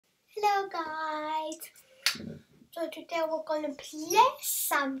Hello guys, so today we're gonna play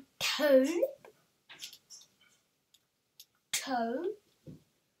some toe.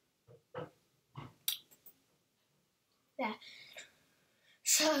 Yeah.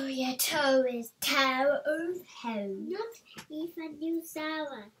 So yeah, toe is toe of home. Not even you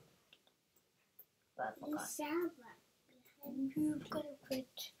sour. But You sour. you gotta quit.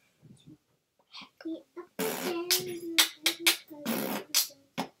 Happy upstairs.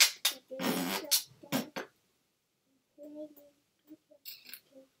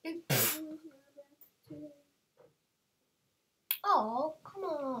 Oh, come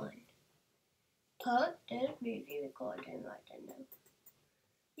on. Put this movie recording right in there.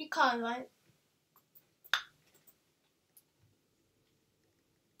 You can't, right?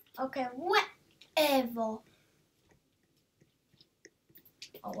 Okay, whatever.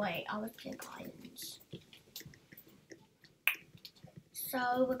 Oh wait, I was playing Islands.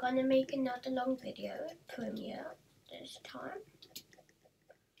 So we're gonna make another long video premiere this time.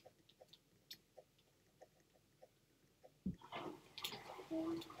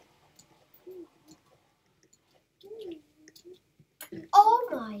 Oh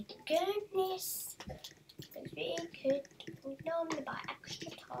my goodness! It's really good. We know about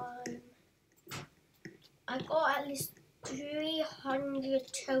extra time. I got at least 300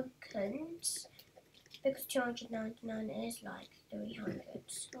 tokens because 299 is like 300.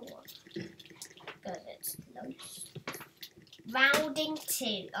 So what? Because it's close. Rounding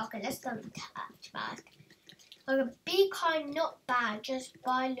 2. Okay, let's go touch back. Okay, be kind, not bad. Just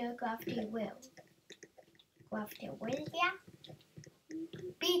buy low gravity wheel. Gravity wheel, yeah.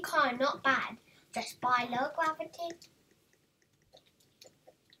 Be kind, not bad. Just buy low gravity.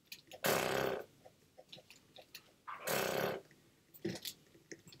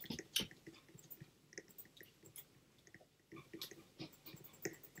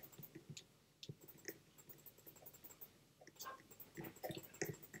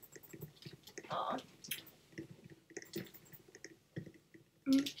 Oh.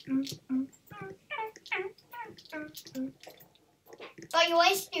 But you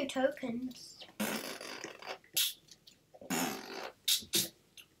waste your tokens.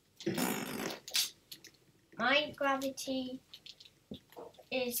 My gravity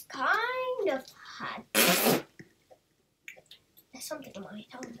is kind of hard. There's something on my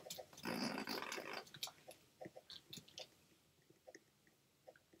tongue.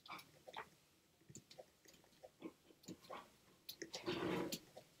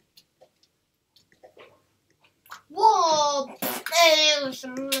 Whoa! There's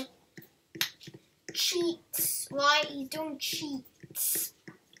some cheats. Why you doing cheats?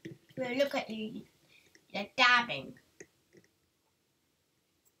 Well, look at you. You're dabbing.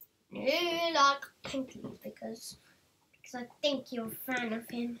 You like Pinky because I think you're a fan of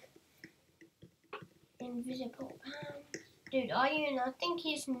him. Invisible Pants. Dude, are you? I think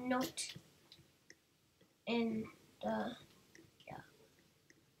he's not in the... Yeah.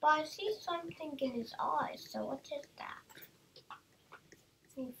 But I see something in his eyes, so what is that?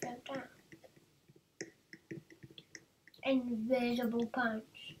 He fell down. Invisible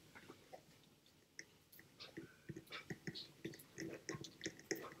Punch.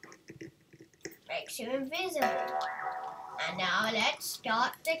 Makes you invisible. And now let's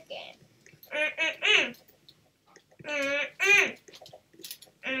start the game.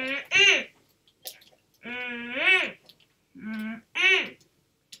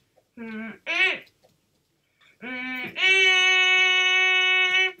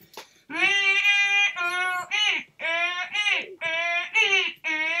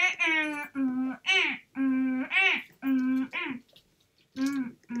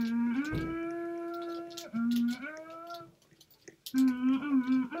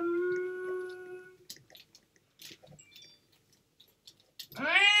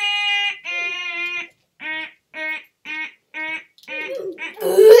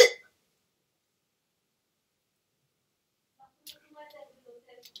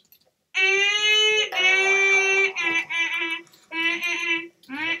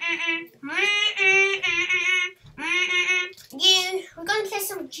 We're going to play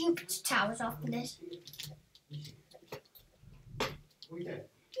some jukes towers after this. We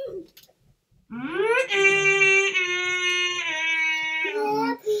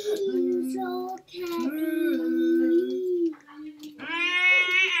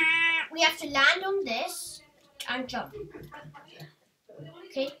have to land on this and jump.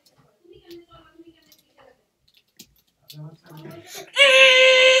 Okay.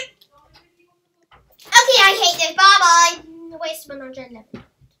 Okay, I hate this. Bye bye. Waste 111.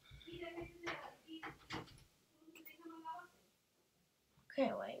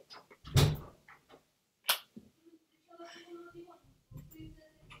 Okay, wait.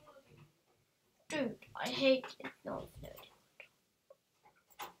 Dude, I hate it. No.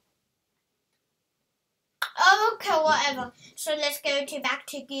 Oh, okay, whatever. So let's go back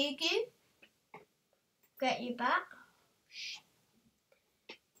to Goo. Get you back.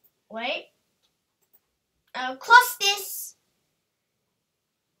 Wait. I'll cross this.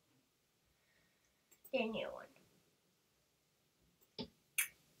 The new one.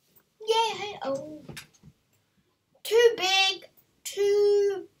 Yay! Oh. Too big.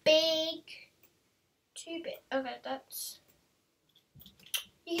 Okay, that's...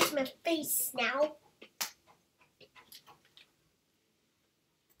 Use my face now.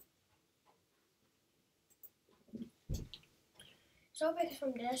 So big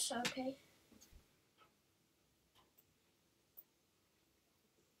from this, okay.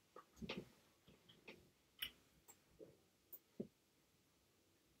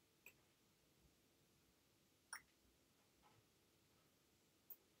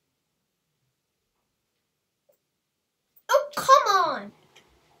 Oh, come on!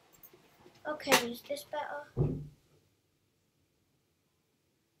 Okay, is this better?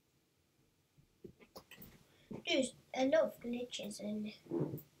 There's a lot of glitches in there.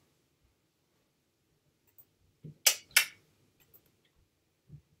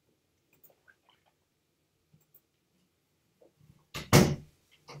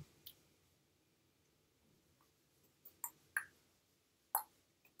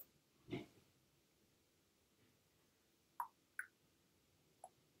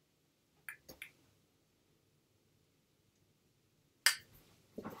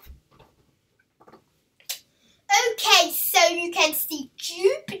 Okay, so you can see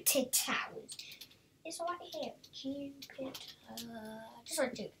Jupiter towers. It's right here. Jupiter. Just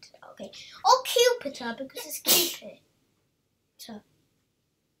like Jupiter, okay. Or Cupiter because it's Cupid.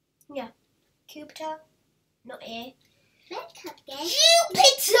 Yeah. Cupiter. Not here.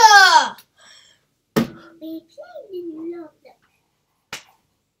 Jupiter! We played in love.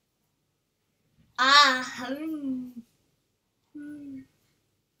 Ah.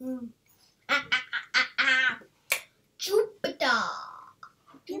 Jupiter.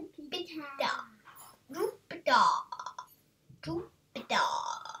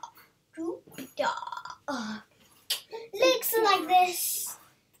 Legs are like this.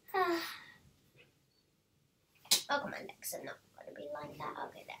 Oh, my legs are not going to be like that.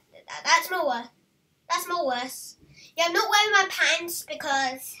 Okay, that's more worse. That's more worse. Yeah, I'm not wearing my pants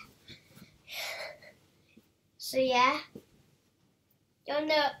because... So, yeah. Don't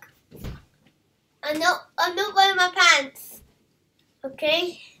look. I'm not wearing my pants.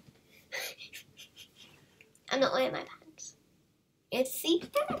 Okay? I'm not wearing my pants. You see?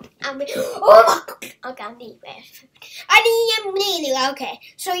 Oh my god. Okay, I'm nearly. Okay.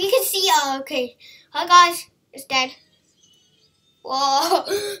 So you can see, okay. Hi guys, it's dead. Whoa.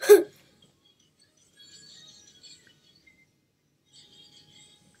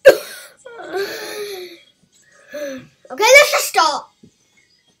 Okay, let's just stop.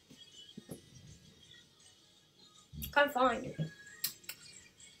 Can't find it.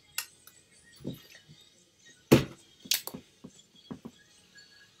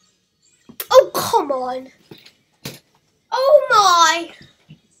 Oh, come on. Oh, my.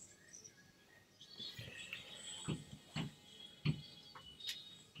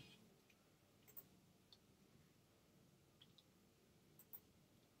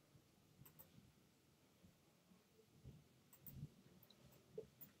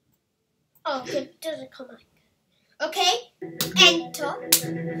 Oh, it doesn't come out. Okay, enter.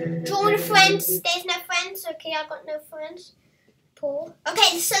 Join friends. There's no friends. Okay, I got no friends. Paul.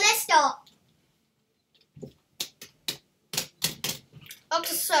 Okay, so let's start.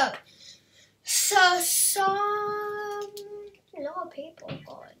 Okay, so a lot of people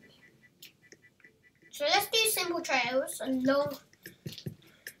got it. So let's do simple trails and long.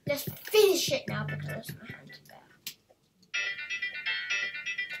 Let's finish it now because my hands are bare.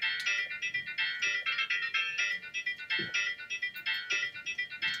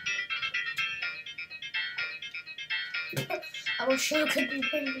 I wish I could be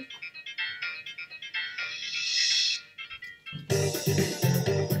windy.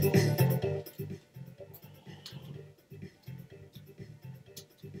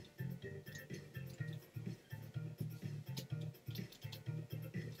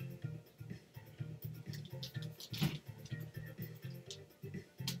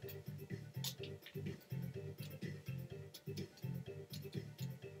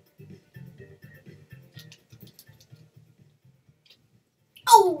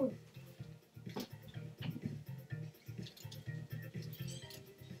 Oh!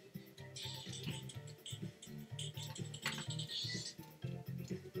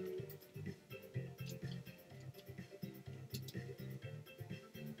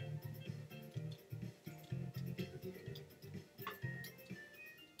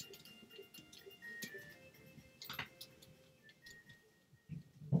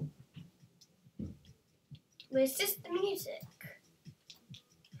 Where's this the music?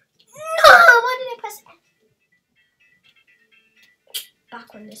 No! Why did I press F?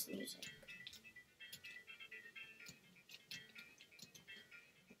 Back on this music.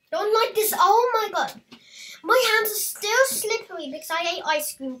 Don't like this. Oh my god. My hands are still slippery because I ate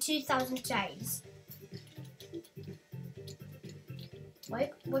ice cream 2,000 days.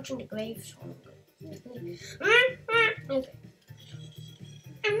 Why watching the grave song? Okay.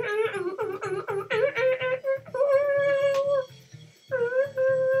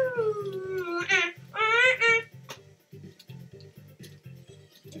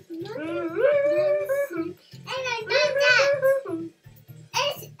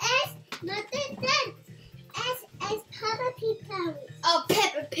 Oh,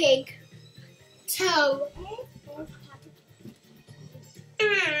 Peppa Pig. Toe.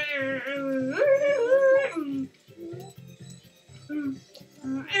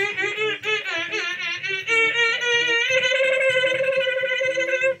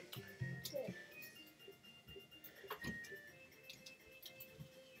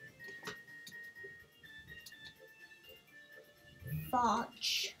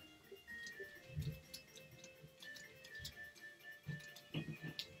 Fudge.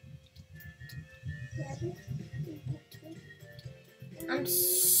 I'm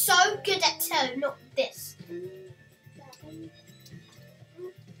so good at toe, not this.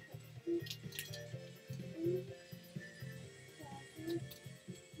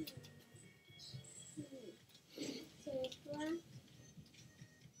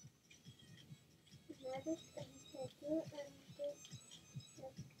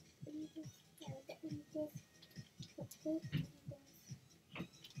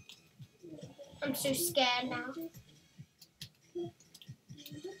 I'm so scared now.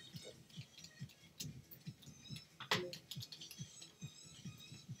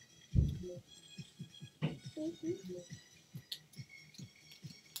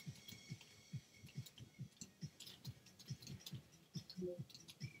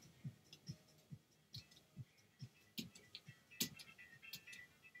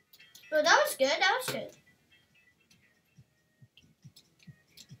 Oh, that was good, that was good.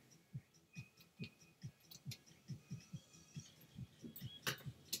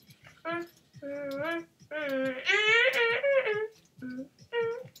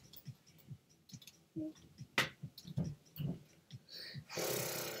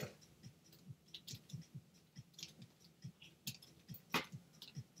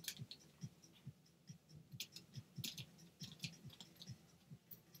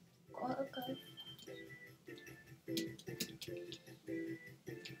 Okay.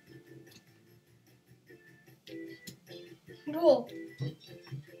 Whoa.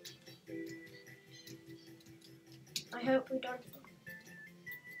 I hope we don't.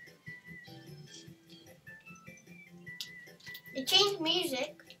 It changed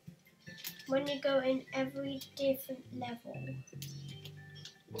music when you go in every different level.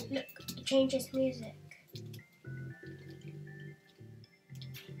 Look, it changes music.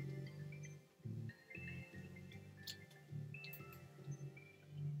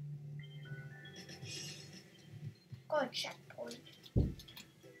 Got a checkpoint.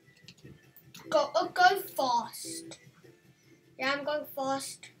 Go fast. Yeah, I'm going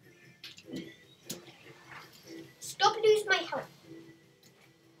fast. Stop losing my health.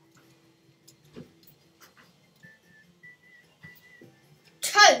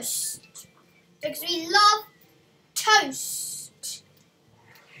 Toast. Because we love toast.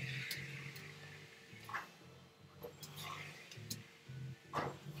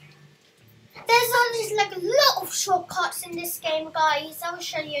 There's always like a lot of shortcuts in this game, guys. I will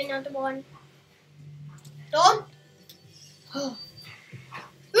show you another one. Done? Oh.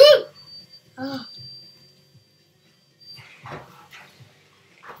 Oh.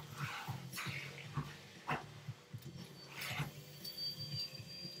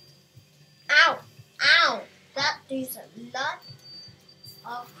 Ow, ow, that does a lot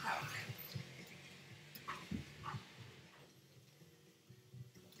of health.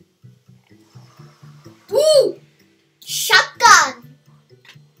 Woo! Shotgun!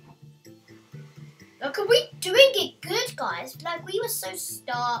 Look, are we doing it good, guys? Like, we were so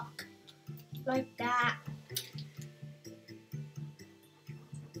stuck. Like that.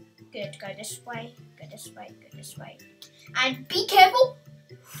 Good, go this way, go this way, go this way. And be careful!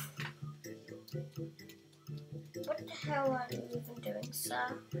 What the hell are you even doing,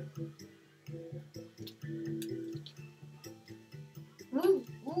 sir? Ooh,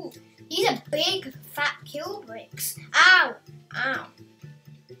 ooh. These are big, fat kill bricks. Ow, ow.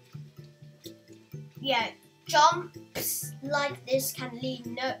 Yeah, jumps like this can lead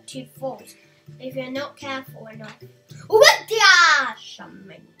to falls if you're not careful enough. What the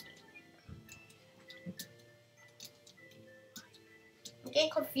shaman? I'm getting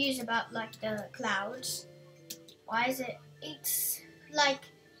confused about like the clouds. Why is it? It's like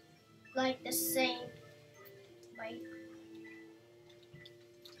the same. Wait.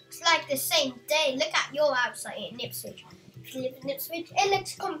 It's like the same day. Look at your house like in Ipswich. If you live in Ipswich, it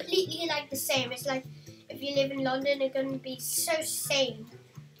looks completely like the same. It's like if you live in London, it's going to be so same.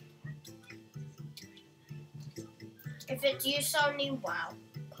 If it's you, Sony, wow,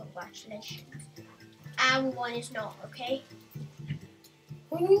 congratulations. Our one is not, okay?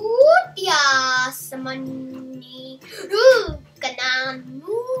 Ooh, yes, money. Ooh, gana,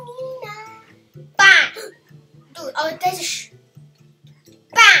 bang! Dude, oh, there's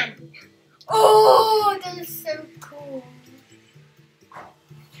a bang! Oh, that is so cool.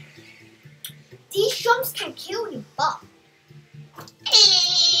 These jumps can kill you, but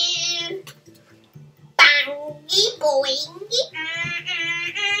bangy boingy.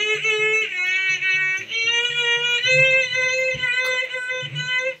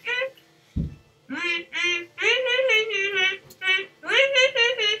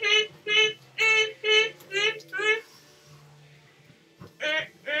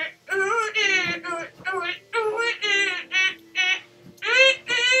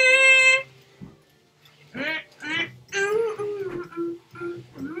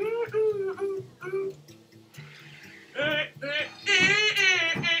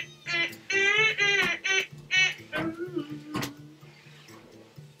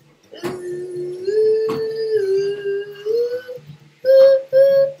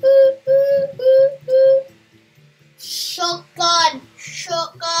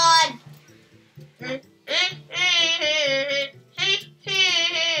 Shotgun.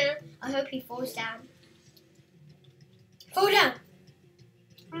 I hope he falls down. Fall down.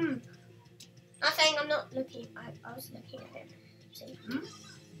 Nothing. I'm not looking. I was looking at him. See.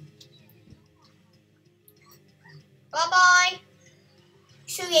 Bye bye.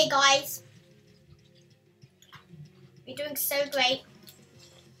 See you guys. You're doing so great.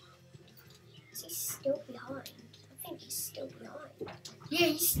 Is he still behind? I think he's still behind. Yeah,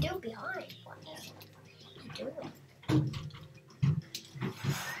 he's still behind. What is he doing?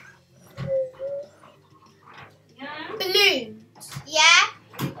 Balloons. Yeah?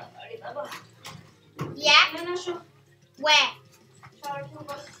 Yeah? Where?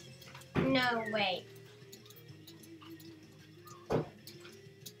 No way.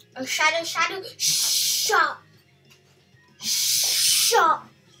 Oh, shadow. Shut.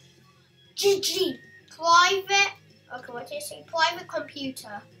 GG. Private. Okay, what did you say? Private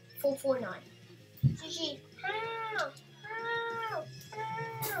computer. 449. GG.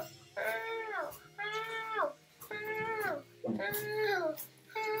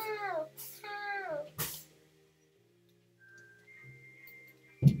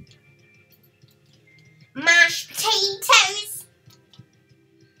 Mashed potatoes.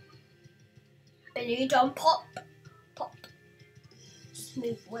 Balloon don't pop.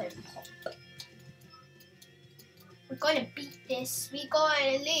 Smooth word pop. We're gonna beat this. We got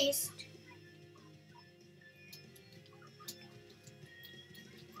at least.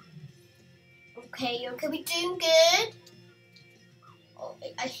 Okay, we're doing good. Oh,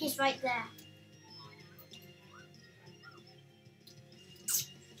 he's right there.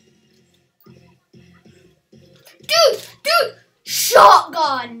 Dude!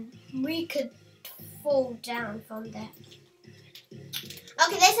 Shotgun! We could fall down from there.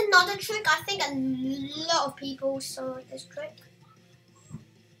 Okay, there's another trick. I think a lot of people saw this trick.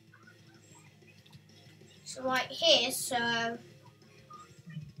 So right here, so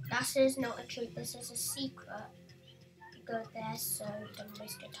that is not a trick, this is a secret. You go there, so don't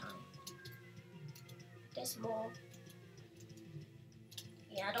waste your time. There's more.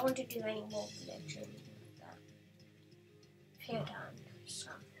 Yeah, I don't want to do any more glitching like that. Here down,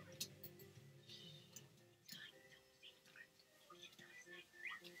 so.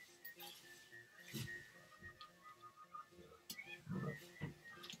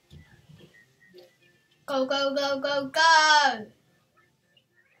 Go.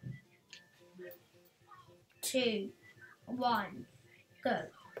 2, 1, go.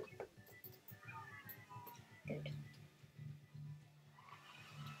 Good.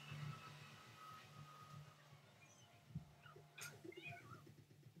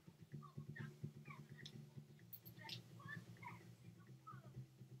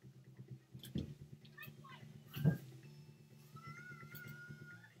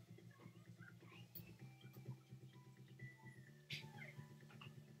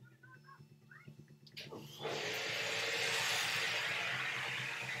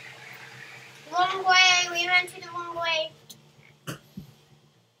 wrong way. We went to the wrong way.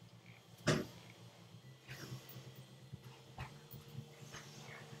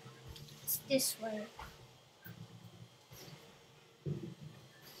 It's this way.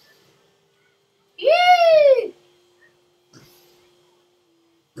 Yay!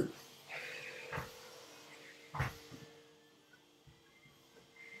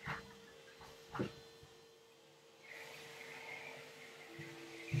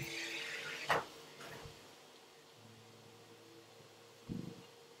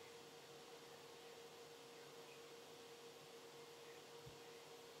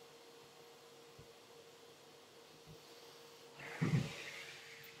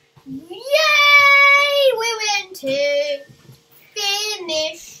 Yay! We went to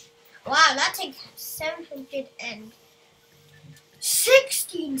finish. Wow, that takes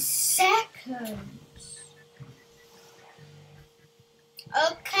 716 seconds.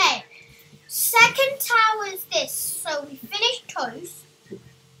 Okay. Second tower is this. So we finished toes.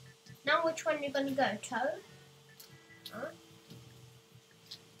 Now which one are you gonna go? Toe? Huh?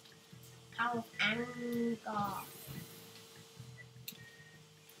 Tower of anger.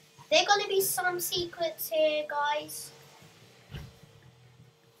 There are gonna be some secrets here, guys.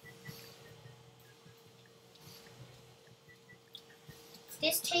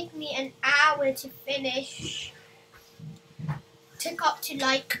 This took me an hour to finish. Took up to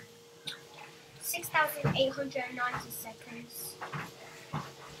like 6,890 seconds.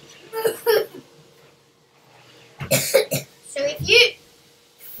 So if you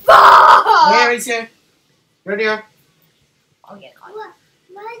Where is it? Ready up? Oh yeah, guys.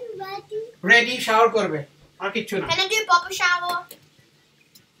 Ready, shower করবে আর কিছু না Can I do bubble shower?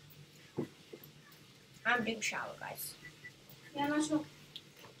 I'm doing shower, guys.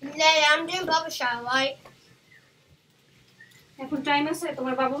 Yeah, I'm doing bubble shower, right? এখন time আছে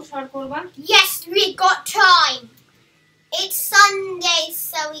তোমার বাবু shower করবা Yes, we got time. It's Sunday,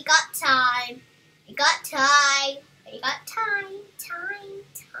 so we got time. We got time. We got time. Time.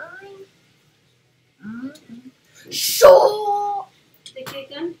 Sure.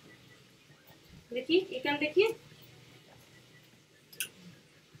 দেখি এখান দেখি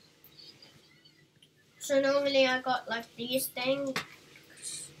So normally I got like these things.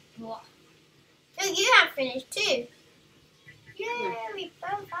 What? Oh, you have finished too. Yeah, we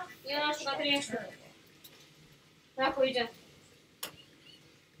both have Yeah, finished. রাখ ওই যা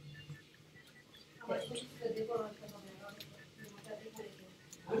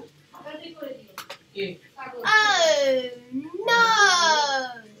কি Oh no!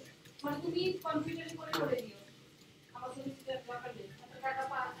 মানে তুমি কম্পিউটারে করে দিও আমার সলিসিটার দরকার নেই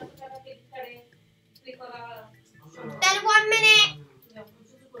টাকা ক্রেডিট কার্ডে ক্লিক করা Then 1 minute.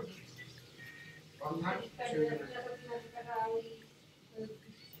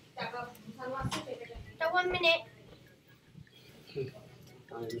 So 1 minute.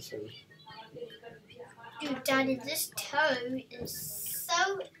 Dude, Daddy, this toe is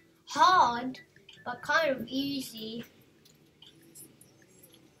so hard, but kind of easy.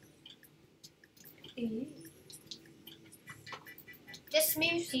 Just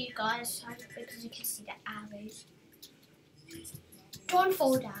smooth for you guys, because you can see the arrows. Don't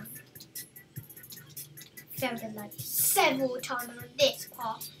fall down. Fell down like several times on this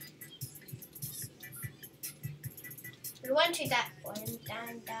part. We went to that one,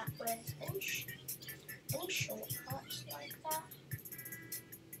 and that was any shortcuts like that.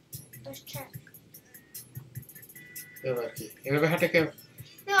 Let's check. এবার কি এভাবে হাঁটে কেউ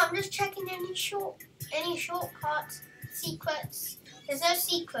No, I'm just checking any shortcuts, secrets. There's no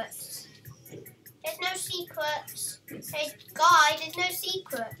secrets. There's no secrets. Hey, guy, there's no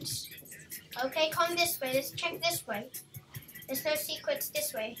secrets. Okay, come this way. Let's check this way. There's no secrets this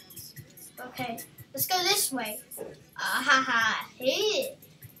way. Okay, let's go this way. Ha. Here.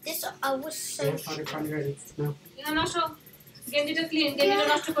 This I was so. এখানে আসো গেঞ্জিটা clean গেঞ্জিটা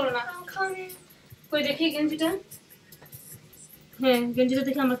নষ্ট করো না I'm coming. কই দেখি গেঞ্জিটা হ্যাঁ গেঞ্জিটা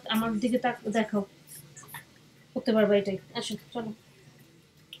দেখে আমার দিকে দেখাও করতে পারবা এটাই আসো চলো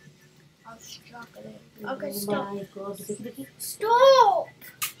I'm struggling. Okay, stop. My God, দেখি Stop.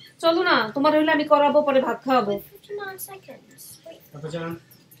 চলো না তোমার হইলে আমি করাবো পরে ভাত খাওয়াবো 59 seconds. Wait. তারপর যান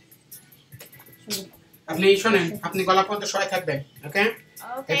আপনি শুনেন আপনি গলা পর্যন্ত শুয়ে থাকবেন ওকে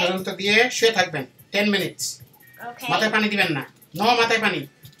Okay. এটা পর্যন্ত দিয়ে শুয়ে থাকবেন 10 মিনিটস Okay. মাথায় পানি দিবেন না নো মাথায় পানি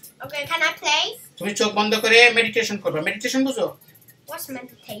Okay, can I play? তুমি চোখ বন্ধ করে মেডিটেশন করবে মেডিটেশন বুঝো What's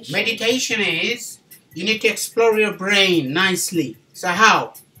meditation? meditation is you need to explore your brain nicely so how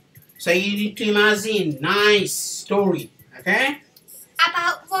so you need to imagine nice story okay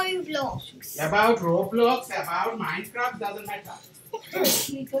About Roblox. about Roblox about Minecraft doesn't matter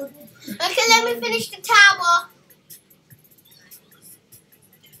Okay, let me finish the tower.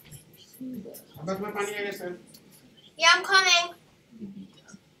 Abang mau panik ya guys. Yeah, I'm coming.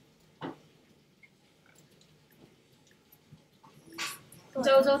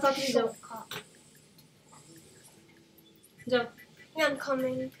 যাও যাও তাড়াতাড়ি যাও যাও Yeah, I'm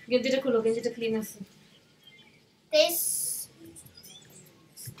coming. গেঞ্জিটা খুলো গেঞ্জিটা clean আছে This.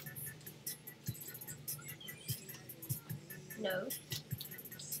 No.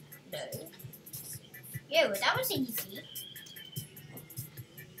 No. Yo, that was easy.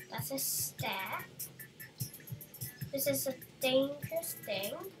 That's a stair. This is a dangerous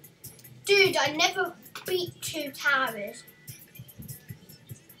thing. Dude, I never beat 2 towers.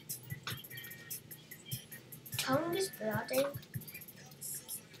 Tongue is bloody.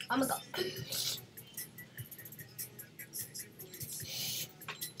 Oh my god.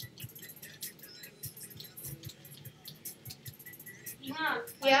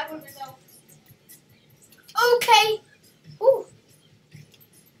 Yeah. Okay. Ooh.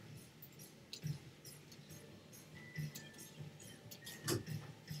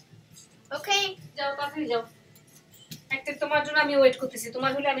 Okay. যাও তাড়াতাড়ি যাও একটা তোমার জন্য আমি wait করতেছি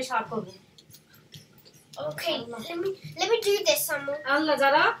তোমার হলে আমি সার করব Okay. Let me do this, Samu. আল্লাহ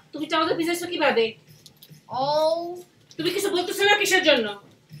যারা তুমি চাওতে বিজেছো কিভাবে Oh. তুমি কিছু বলতেছ না কিসের জন্য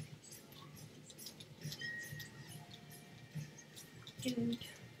Dude.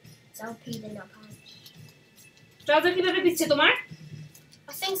 It's LP in our pants. চাওতে কিভাবে দিচ্ছে তোমার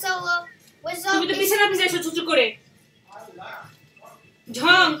I think so. Where's তুমি তো LP? বিছানা ভিজাইছো চুচু করে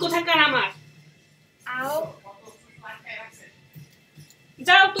ঝম কোথাকার আমার Ow.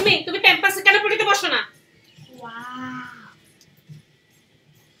 যাও তুমি প্যাম্পাসে কেন পড়িতে বসো না Wow.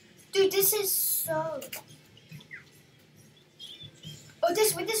 Dude, this is so. Oh, this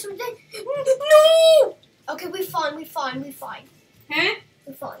way. No! Okay, we're fine. হ্যাঁ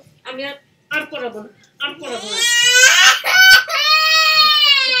We're fine. আমি আর পড়াবো না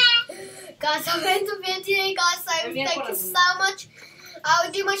Guys, I'm in the video, guys. So I'm here thank for you a so much. I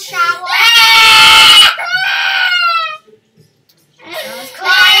will do my shower. I was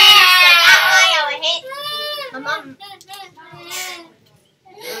crying. I was hit my mum.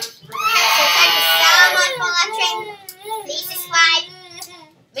 So thank you so much for watching. Please subscribe.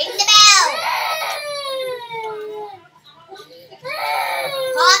 Ring the bell.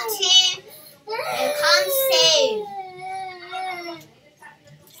 Part 2 will come soon.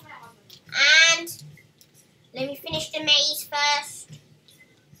 And let me finish the maze first.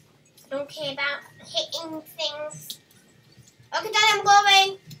 I don't care about hitting things. Okay, Dad, I'm going.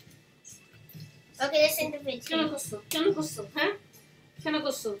 Okay, let's end the কেন video. করছো হ্যাঁ কেন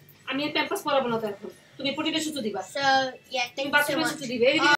করছো আমি Pampers পরাবো না তো এখন তুমি পটিটা সুতো দিবা So, yeah, তুমি thank you so বাথরুমে much. সুতো দিবে